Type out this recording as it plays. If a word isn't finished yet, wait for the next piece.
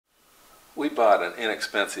we bought an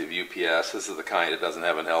inexpensive UPS. This is the kind that doesn't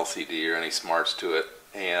have an LCD or any smarts to it.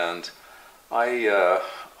 And I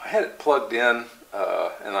had it plugged in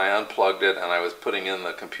and I unplugged it, and I was putting in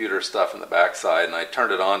the computer stuff in the backside, and I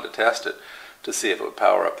turned it on to test it to see if it would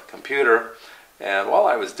power up the computer. And while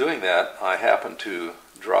I was doing that, I happened to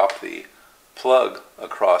drop the plug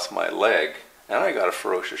across my leg, and I got a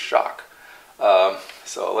ferocious shock.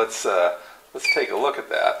 So let's take a look at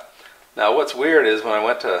that. Now what's weird is when I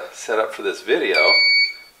went to set up for this video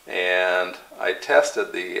and I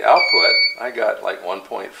tested the output, I got like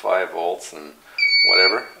 1.5 volts and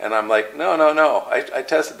whatever, and I'm like, no, I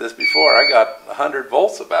tested this before, I got 100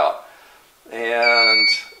 volts about. And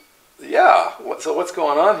yeah, so what's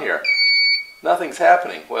going on here? Nothing's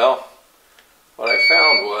happening. Well, what I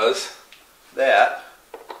found was that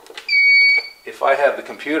if I have the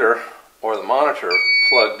computer or the monitor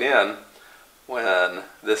plugged in when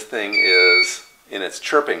this thing is in its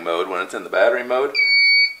chirping mode, when it's in the battery mode,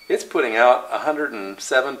 it's putting out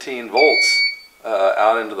 117 volts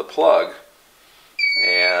out into the plug,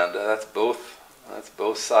 and that's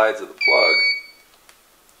both sides of the plug.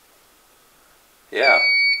 Yeah,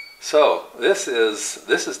 so this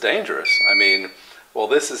is dangerous. I mean, while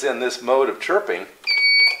this is in this mode of chirping,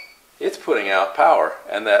 it's putting out power,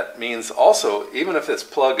 and that means also, even if this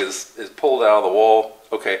plug is pulled out of the wall,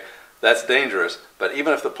 okay, that's dangerous, but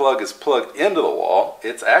even if the plug is plugged into the wall,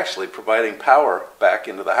 it's actually providing power back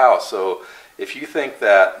into the house. So if you think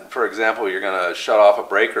that, for example, you're going to shut off a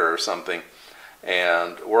breaker or something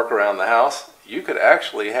and work around the house, you could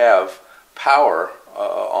actually have power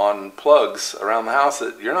on plugs around the house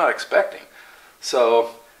that you're not expecting.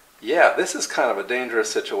 So yeah, this is kind of a dangerous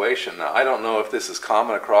situation. Now, I don't know if this is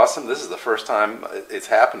common across them. This is the first time it's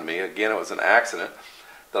happened to me. Again, it was an accident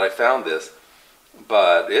that I found this,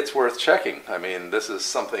 but it's worth checking. I mean, this is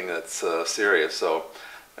something that's serious. So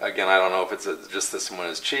again, I don't know if it's just this one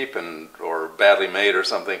is cheap or badly made or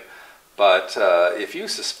something, but if you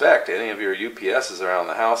suspect any of your UPSs around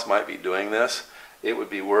the house might be doing this, it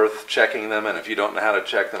would be worth checking them. And if you don't know how to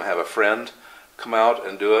check them, have a friend come out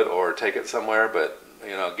and do it, or take it somewhere. But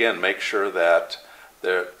you know, again, make sure that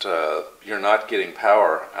you're not getting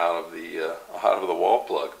power out of the wall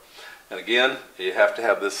plug. And again, you have to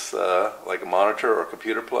have this like a monitor or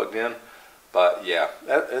computer plugged in. But yeah,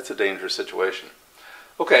 it's a dangerous situation.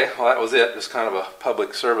 Okay, well, that was it. Just kind of a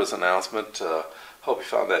public service announcement. Hope you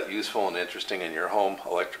found that useful and interesting in your home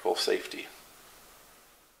electrical safety.